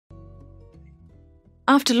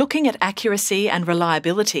After looking at accuracy and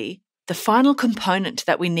reliability, the final component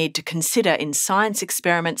that we need to consider in science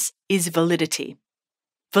experiments is validity.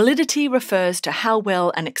 Validity refers to how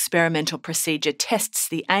well an experimental procedure tests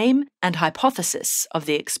the aim and hypothesis of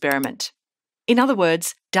the experiment. In other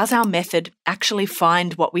words, does our method actually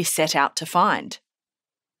find what we set out to find?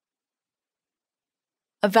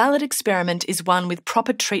 A valid experiment is one with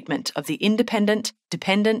proper treatment of the independent,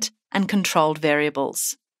 dependent, and controlled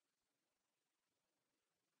variables.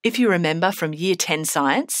 If you remember from Year 10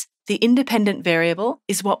 science, the independent variable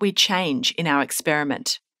is what we change in our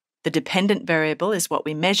experiment. The dependent variable is what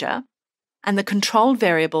we measure, and the controlled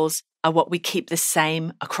variables are what we keep the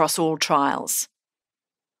same across all trials.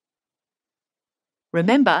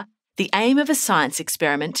 Remember, the aim of a science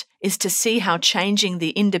experiment is to see how changing the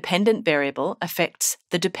independent variable affects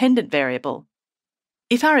the dependent variable.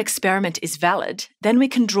 If our experiment is valid, then we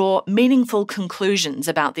can draw meaningful conclusions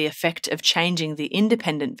about the effect of changing the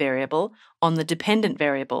independent variable on the dependent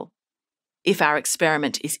variable. If our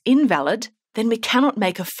experiment is invalid, then we cannot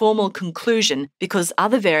make a formal conclusion because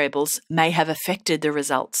other variables may have affected the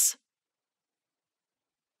results.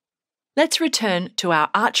 Let's return to our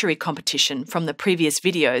archery competition from the previous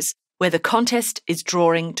videos, where the contest is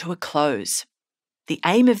drawing to a close. The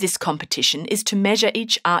aim of this competition is to measure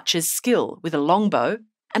each archer's skill with a longbow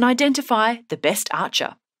and identify the best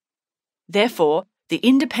archer. Therefore, the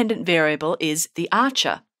independent variable is the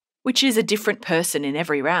archer, which is a different person in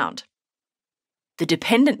every round. The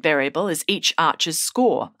dependent variable is each archer's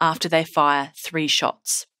score after they fire 3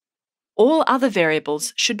 shots. All other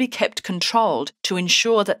variables should be kept controlled to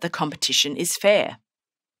ensure that the competition is fair.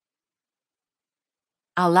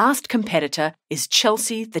 Our last competitor is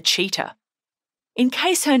Chelsea the cheetah. In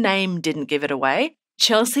case her name didn't give it away,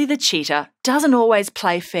 Chelsea the cheetah doesn't always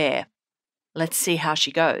play fair. Let's see how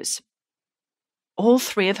she goes. All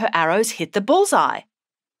 3 of her arrows hit the bullseye.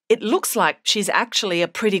 It looks like she's actually a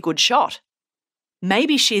pretty good shot.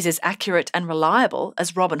 Maybe she's as accurate and reliable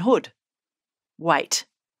as Robin Hood. Wait,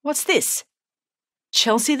 what's this?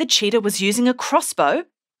 Chelsea the cheetah was using a crossbow?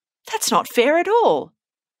 That's not fair at all.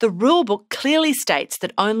 The rule book clearly states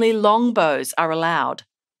that only longbows are allowed.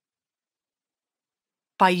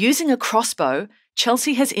 By using a crossbow,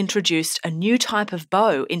 Chelsea has introduced a new type of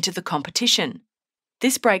bow into the competition.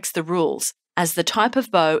 This breaks the rules, as the type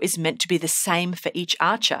of bow is meant to be the same for each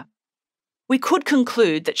archer. We could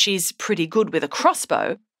conclude that she's pretty good with a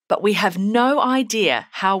crossbow, but we have no idea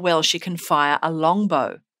how well she can fire a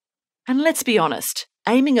longbow. And let's be honest,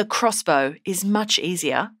 aiming a crossbow is much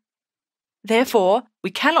easier. Therefore,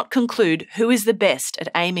 we cannot conclude who is the best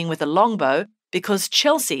at aiming with a longbow because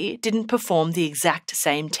Chelsea didn't perform the exact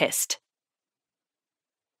same test.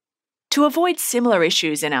 To avoid similar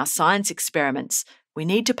issues in our science experiments, we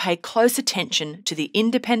need to pay close attention to the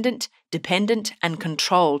independent, dependent, and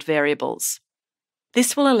controlled variables.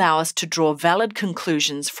 This will allow us to draw valid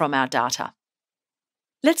conclusions from our data.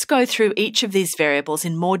 Let's go through each of these variables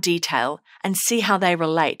in more detail and see how they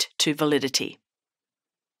relate to validity.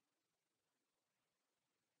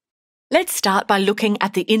 Let's start by looking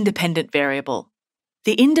at the independent variable.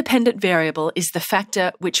 The independent variable is the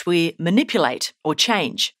factor which we manipulate or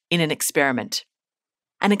change in an experiment.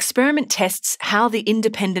 An experiment tests how the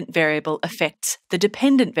independent variable affects the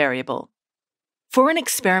dependent variable. For an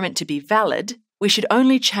experiment to be valid, we should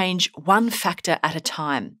only change one factor at a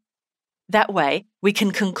time. That way, we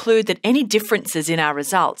can conclude that any differences in our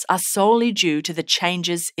results are solely due to the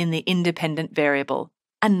changes in the independent variable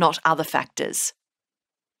and not other factors.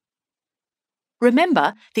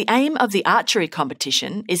 Remember, the aim of the archery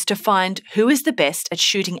competition is to find who is the best at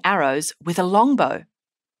shooting arrows with a longbow.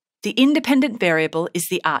 The independent variable is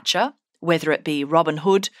the archer, whether it be Robin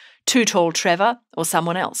Hood, Too Tall Trevor, or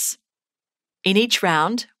someone else. In each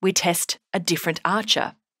round, we test a different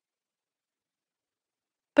archer.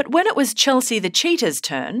 But when it was Chelsea the cheetah's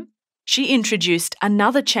turn, she introduced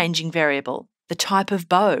another changing variable, the type of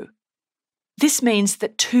bow. This means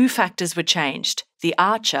that 2 factors were changed, the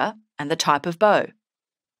archer and the type of bow.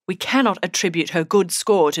 We cannot attribute her good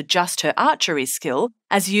score to just her archery skill,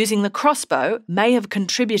 as using the crossbow may have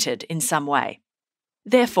contributed in some way.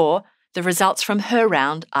 Therefore, the results from her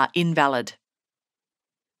round are invalid.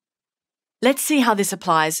 Let's see how this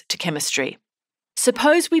applies to chemistry.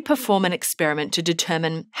 Suppose we perform an experiment to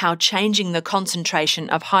determine how changing the concentration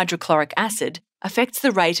of hydrochloric acid affects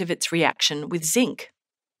the rate of its reaction with zinc.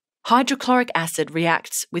 Hydrochloric acid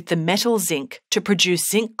reacts with the metal zinc to produce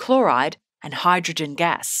zinc chloride and hydrogen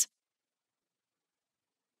gas.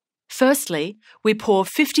 Firstly, we pour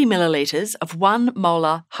 50 millilitres of 1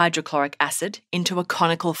 molar hydrochloric acid into a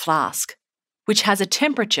conical flask, which has a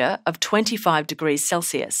temperature of 25 degrees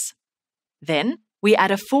Celsius. Then, we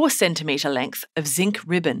add a 4 centimetre length of zinc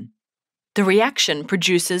ribbon. The reaction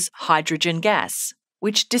produces hydrogen gas,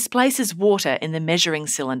 which displaces water in the measuring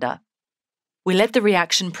cylinder. We let the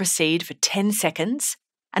reaction proceed for 10 seconds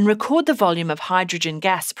and record the volume of hydrogen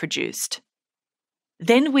gas produced.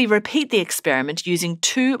 Then we repeat the experiment using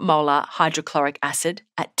 2 molar hydrochloric acid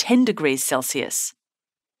at 10 degrees Celsius.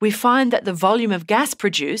 We find that the volume of gas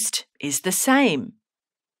produced is the same.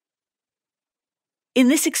 In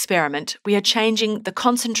this experiment, we are changing the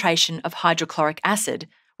concentration of hydrochloric acid,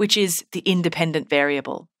 which is the independent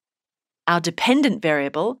variable. Our dependent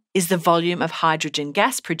variable is the volume of hydrogen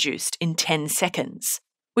gas produced in 10 seconds,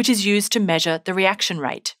 which is used to measure the reaction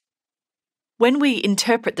rate. When we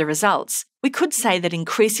interpret the results, we could say that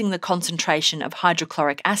increasing the concentration of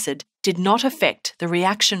hydrochloric acid did not affect the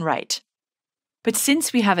reaction rate. But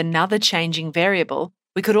since we have another changing variable,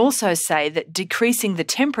 we could also say that decreasing the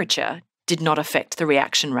temperature did not affect the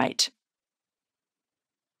reaction rate.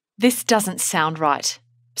 This doesn't sound right.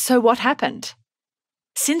 So what happened?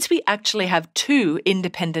 Since we actually have 2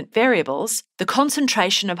 independent variables, the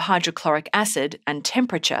concentration of hydrochloric acid and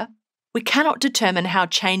temperature, we cannot determine how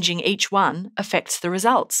changing each one affects the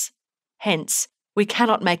results. Hence, we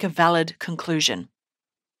cannot make a valid conclusion.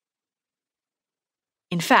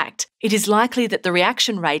 In fact, it is likely that the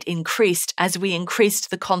reaction rate increased as we increased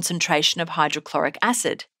the concentration of hydrochloric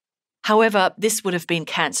acid. However, this would have been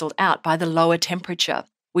cancelled out by the lower temperature,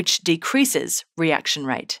 which decreases reaction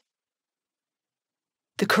rate.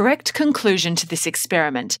 The correct conclusion to this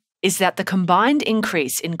experiment is that the combined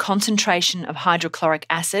increase in concentration of hydrochloric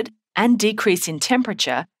acid and decrease in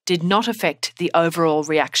temperature did not affect the overall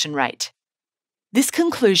reaction rate. This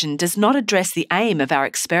conclusion does not address the aim of our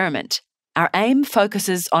experiment. Our aim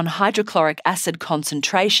focuses on hydrochloric acid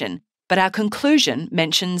concentration, but our conclusion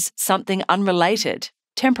mentions something unrelated: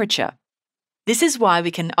 temperature. This is why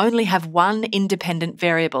we can only have one independent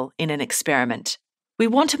variable in an experiment. We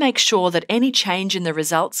want to make sure that any change in the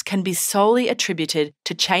results can be solely attributed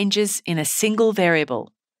to changes in a single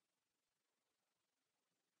variable.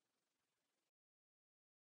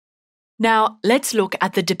 Now, let's look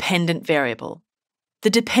at the dependent variable. The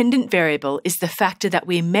dependent variable is the factor that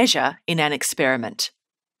we measure in an experiment.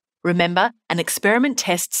 Remember, an experiment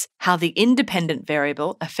tests how the independent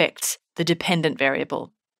variable affects the dependent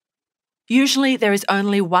variable. Usually, there is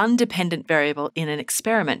only one dependent variable in an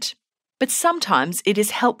experiment, but sometimes it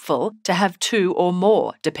is helpful to have 2 or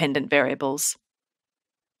more dependent variables.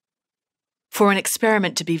 For an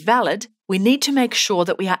experiment to be valid, we need to make sure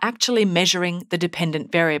that we are actually measuring the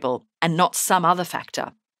dependent variable and not some other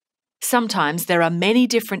factor. Sometimes there are many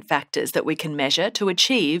different factors that we can measure to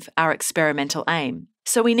achieve our experimental aim,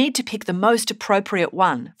 so we need to pick the most appropriate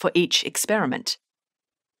one for each experiment.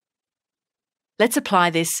 Let's apply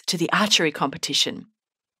this to the archery competition.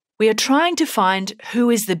 We are trying to find who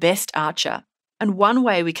is the best archer, and one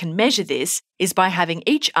way we can measure this is by having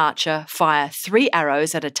each archer fire 3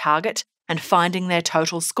 arrows at a target and finding their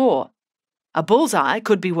total score. A bullseye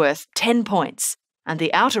could be worth 10 points, and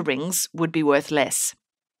the outer rings would be worth less.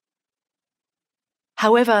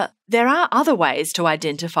 However, there are other ways to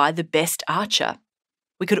identify the best archer.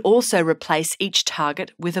 We could also replace each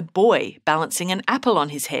target with a boy balancing an apple on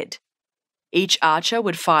his head. Each archer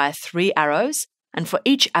would fire 3 arrows, and for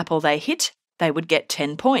each apple they hit, they would get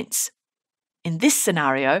 10 points. In this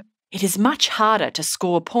scenario, it is much harder to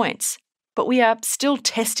score points, but we are still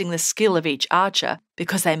testing the skill of each archer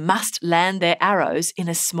because they must land their arrows in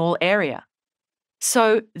a small area.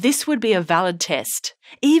 So this would be a valid test,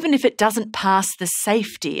 even if it doesn't pass the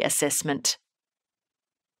safety assessment.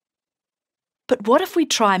 But what if we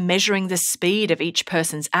try measuring the speed of each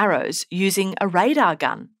person's arrows using a radar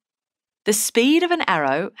gun? The speed of an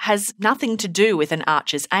arrow has nothing to do with an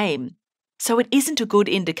archer's aim, so it isn't a good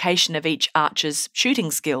indication of each archer's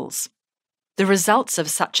shooting skills. The results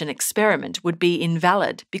of such an experiment would be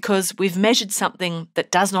invalid because we've measured something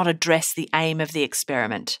that does not address the aim of the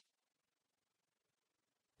experiment.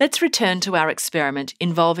 Let's return to our experiment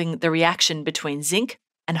involving the reaction between zinc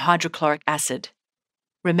and hydrochloric acid.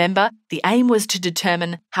 Remember, the aim was to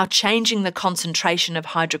determine how changing the concentration of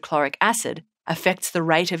hydrochloric acid affects the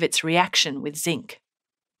rate of its reaction with zinc.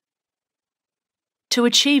 To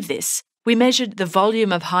achieve this, we measured the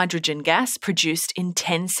volume of hydrogen gas produced in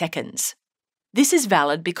 10 seconds. This is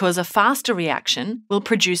valid because a faster reaction will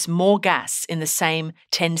produce more gas in the same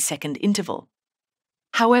 10-second interval.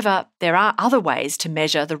 However, there are other ways to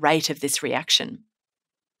measure the rate of this reaction.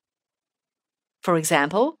 For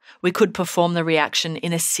example, we could perform the reaction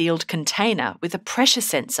in a sealed container with a pressure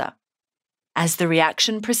sensor. As the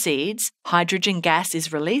reaction proceeds, hydrogen gas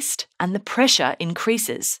is released and the pressure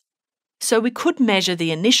increases. So we could measure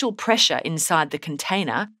the initial pressure inside the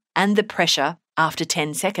container and the pressure after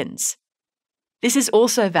 10 seconds. This is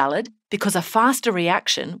also valid because a faster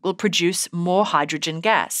reaction will produce more hydrogen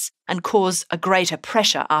gas and cause a greater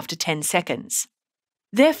pressure after 10 seconds.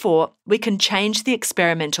 Therefore, we can change the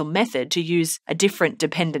experimental method to use a different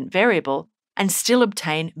dependent variable and still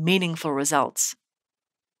obtain meaningful results.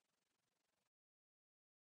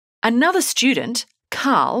 Another student,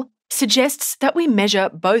 Carl, suggests that we measure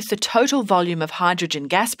both the total volume of hydrogen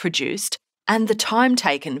gas produced and the time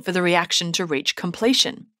taken for the reaction to reach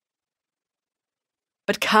completion.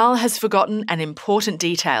 But Carl has forgotten an important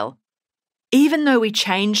detail. Even though we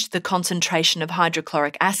changed the concentration of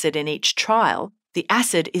hydrochloric acid in each trial, the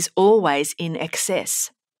acid is always in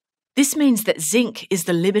excess. This means that zinc is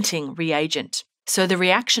the limiting reagent, so the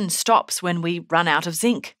reaction stops when we run out of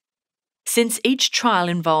zinc. Since each trial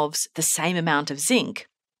involves the same amount of zinc,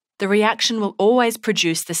 the reaction will always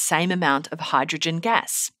produce the same amount of hydrogen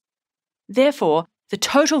gas. Therefore, the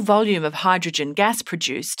total volume of hydrogen gas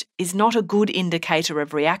produced is not a good indicator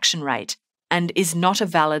of reaction rate and is not a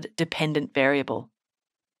valid dependent variable.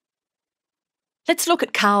 Let's look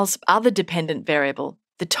at Carl's other dependent variable,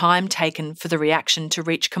 the time taken for the reaction to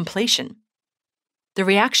reach completion. The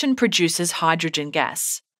reaction produces hydrogen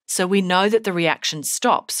gas, so we know that the reaction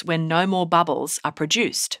stops when no more bubbles are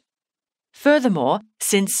produced. Furthermore,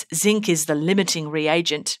 since zinc is the limiting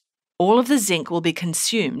reagent, all of the zinc will be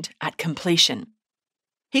consumed at completion.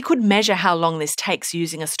 He could measure how long this takes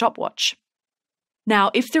using a stopwatch.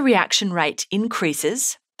 Now, if the reaction rate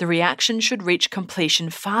increases, the reaction should reach completion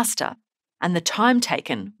faster, and the time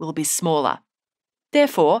taken will be smaller.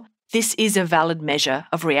 Therefore, this is a valid measure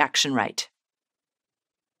of reaction rate.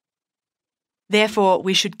 Therefore,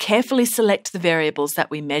 we should carefully select the variables that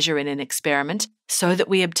we measure in an experiment so that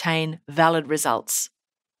we obtain valid results.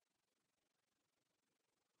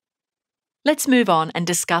 Let's move on and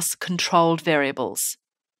discuss controlled variables.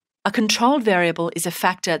 A controlled variable is a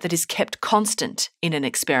factor that is kept constant in an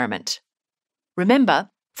experiment. Remember,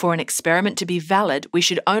 for an experiment to be valid, we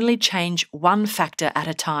should only change one factor at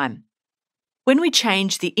a time. When we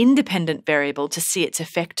change the independent variable to see its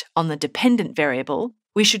effect on the dependent variable,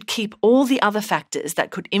 we should keep all the other factors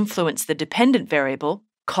that could influence the dependent variable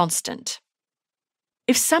constant.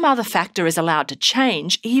 If some other factor is allowed to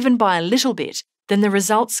change, even by a little bit, then the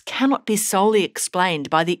results cannot be solely explained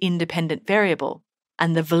by the independent variable,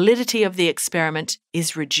 and the validity of the experiment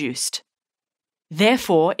is reduced.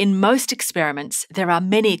 Therefore, in most experiments, there are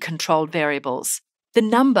many controlled variables. The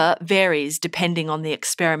number varies depending on the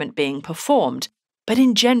experiment being performed, but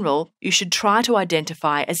in general, you should try to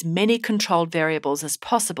identify as many controlled variables as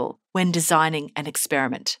possible when designing an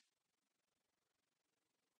experiment.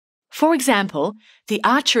 For example, the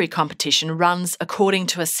archery competition runs according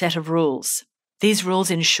to a set of rules. These rules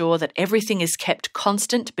ensure that everything is kept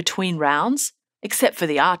constant between rounds, except for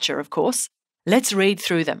the archer, of course. Let's read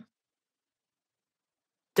through them.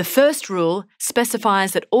 The first rule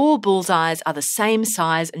specifies that all bullseyes are the same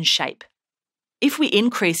size and shape. If we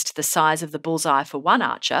increased the size of the bullseye for one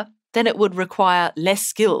archer, then it would require less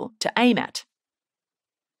skill to aim at.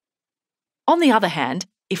 On the other hand,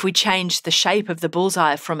 if we changed the shape of the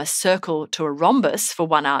bullseye from a circle to a rhombus for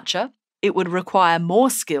one archer, it would require more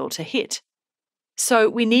skill to hit. So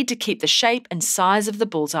we need to keep the shape and size of the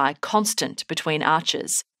bullseye constant between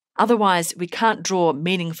archers. Otherwise, we can't draw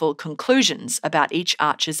meaningful conclusions about each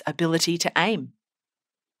archer's ability to aim.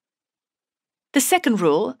 The second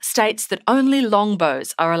rule states that only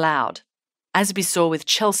longbows are allowed. As we saw with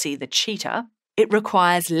Chelsea the cheetah, it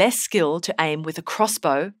requires less skill to aim with a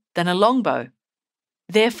crossbow than a longbow.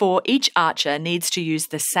 Therefore, each archer needs to use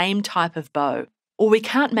the same type of bow, or we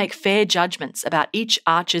can't make fair judgments about each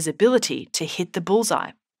archer's ability to hit the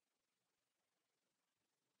bullseye.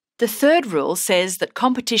 The third rule says that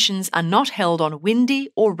competitions are not held on windy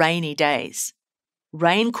or rainy days.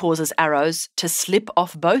 Rain causes arrows to slip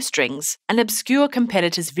off bowstrings and obscure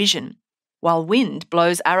competitors' vision, while wind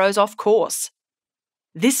blows arrows off course.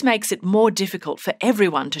 This makes it more difficult for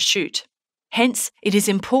everyone to shoot. Hence, it is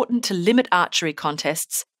important to limit archery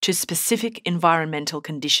contests to specific environmental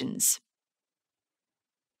conditions.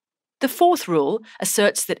 The fourth rule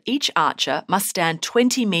asserts that each archer must stand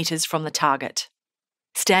 20 metres from the target.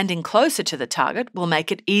 Standing closer to the target will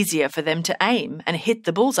make it easier for them to aim and hit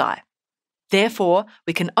the bullseye. Therefore,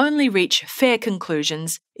 we can only reach fair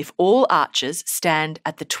conclusions if all archers stand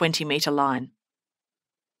at the 20-metre line.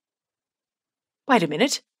 Wait a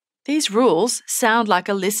minute, these rules sound like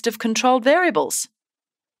a list of controlled variables.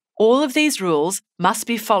 All of these rules must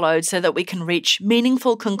be followed so that we can reach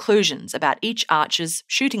meaningful conclusions about each archer's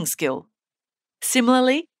shooting skill.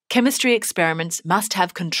 Similarly, Chemistry experiments must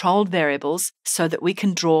have controlled variables so that we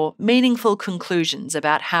can draw meaningful conclusions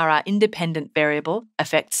about how our independent variable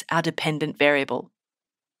affects our dependent variable.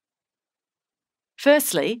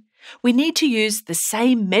 Firstly, we need to use the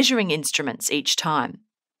same measuring instruments each time.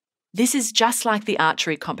 This is just like the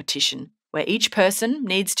archery competition, where each person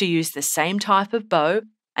needs to use the same type of bow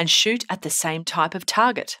and shoot at the same type of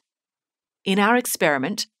target. In our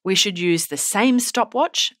experiment, we should use the same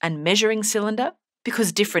stopwatch and measuring cylinder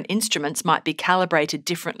because different instruments might be calibrated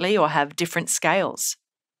differently or have different scales.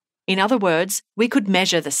 In other words, we could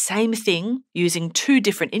measure the same thing using two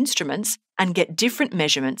different instruments and get different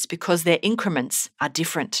measurements because their increments are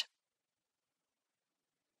different.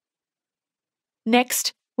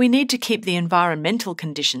 Next, we need to keep the environmental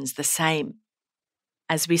conditions the same.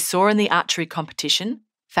 As we saw in the archery competition,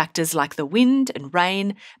 factors like the wind and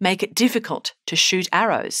rain make it difficult to shoot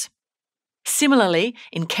arrows. Similarly,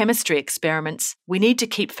 in chemistry experiments, we need to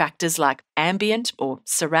keep factors like ambient or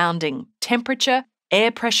surrounding temperature,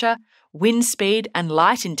 air pressure, wind speed, and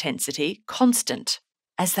light intensity constant,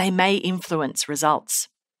 as they may influence results.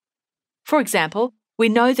 For example, we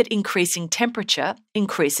know that increasing temperature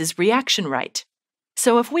increases reaction rate.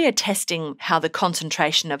 So if we are testing how the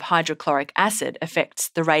concentration of hydrochloric acid affects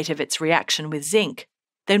the rate of its reaction with zinc,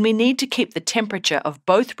 then we need to keep the temperature of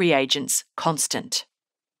both reagents constant.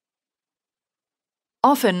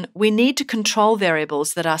 Often, we need to control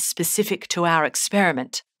variables that are specific to our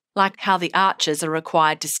experiment, like how the archers are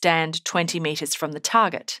required to stand 20 metres from the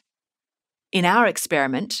target. In our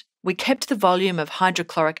experiment, we kept the volume of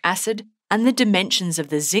hydrochloric acid and the dimensions of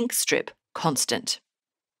the zinc strip constant.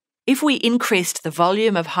 If we increased the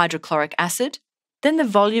volume of hydrochloric acid, then the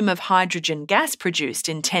volume of hydrogen gas produced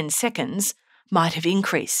in 10 seconds might have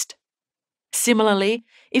increased. Similarly,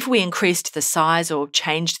 if we increased the size or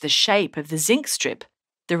changed the shape of the zinc strip,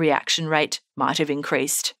 the reaction rate might have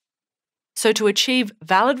increased. So to achieve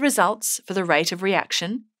valid results for the rate of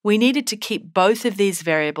reaction, we needed to keep both of these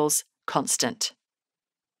variables constant.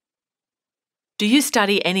 Do you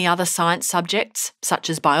study any other science subjects, such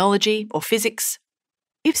as biology or physics?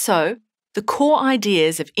 If so, the core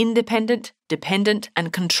ideas of independent, dependent,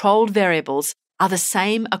 and controlled variables are the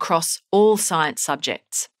same across all science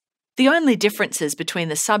subjects. The only differences between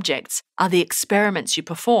the subjects are the experiments you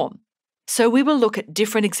perform, so we will look at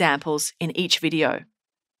different examples in each video.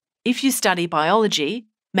 If you study biology,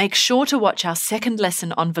 make sure to watch our second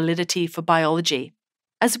lesson on validity for biology,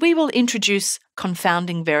 as we will introduce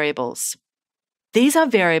confounding variables. These are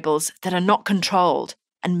variables that are not controlled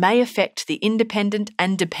and may affect the independent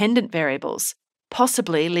and dependent variables,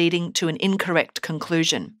 possibly leading to an incorrect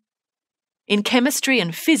conclusion. In chemistry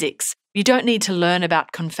and physics, you don't need to learn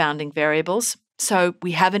about confounding variables, so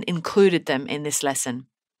we haven't included them in this lesson.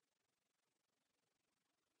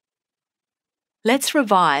 Let's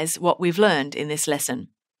revise what we've learned in this lesson.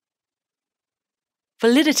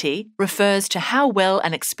 Validity refers to how well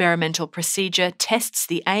an experimental procedure tests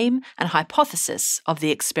the aim and hypothesis of the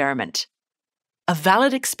experiment. A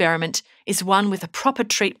valid experiment is one with a proper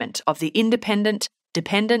treatment of the independent,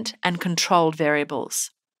 dependent, and controlled variables.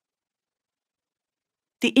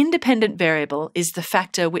 The independent variable is the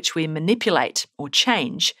factor which we manipulate or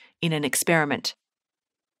change in an experiment.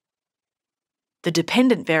 The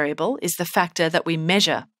dependent variable is the factor that we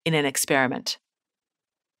measure in an experiment.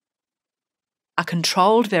 A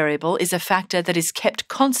controlled variable is a factor that is kept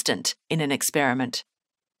constant in an experiment.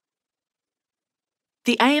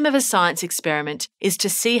 The aim of a science experiment is to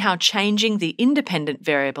see how changing the independent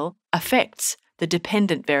variable affects the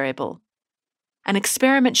dependent variable. An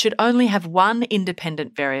experiment should only have one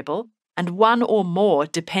independent variable and one or more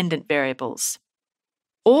dependent variables.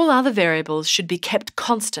 All other variables should be kept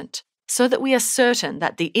constant so that we are certain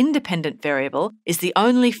that the independent variable is the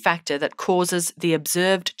only factor that causes the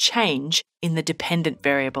observed change in the dependent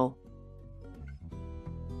variable.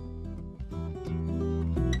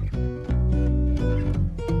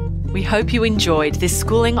 We hope you enjoyed this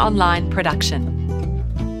Schooling Online production.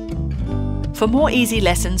 For more easy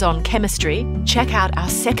lessons on chemistry, check out our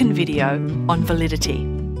second video on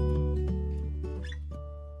validity.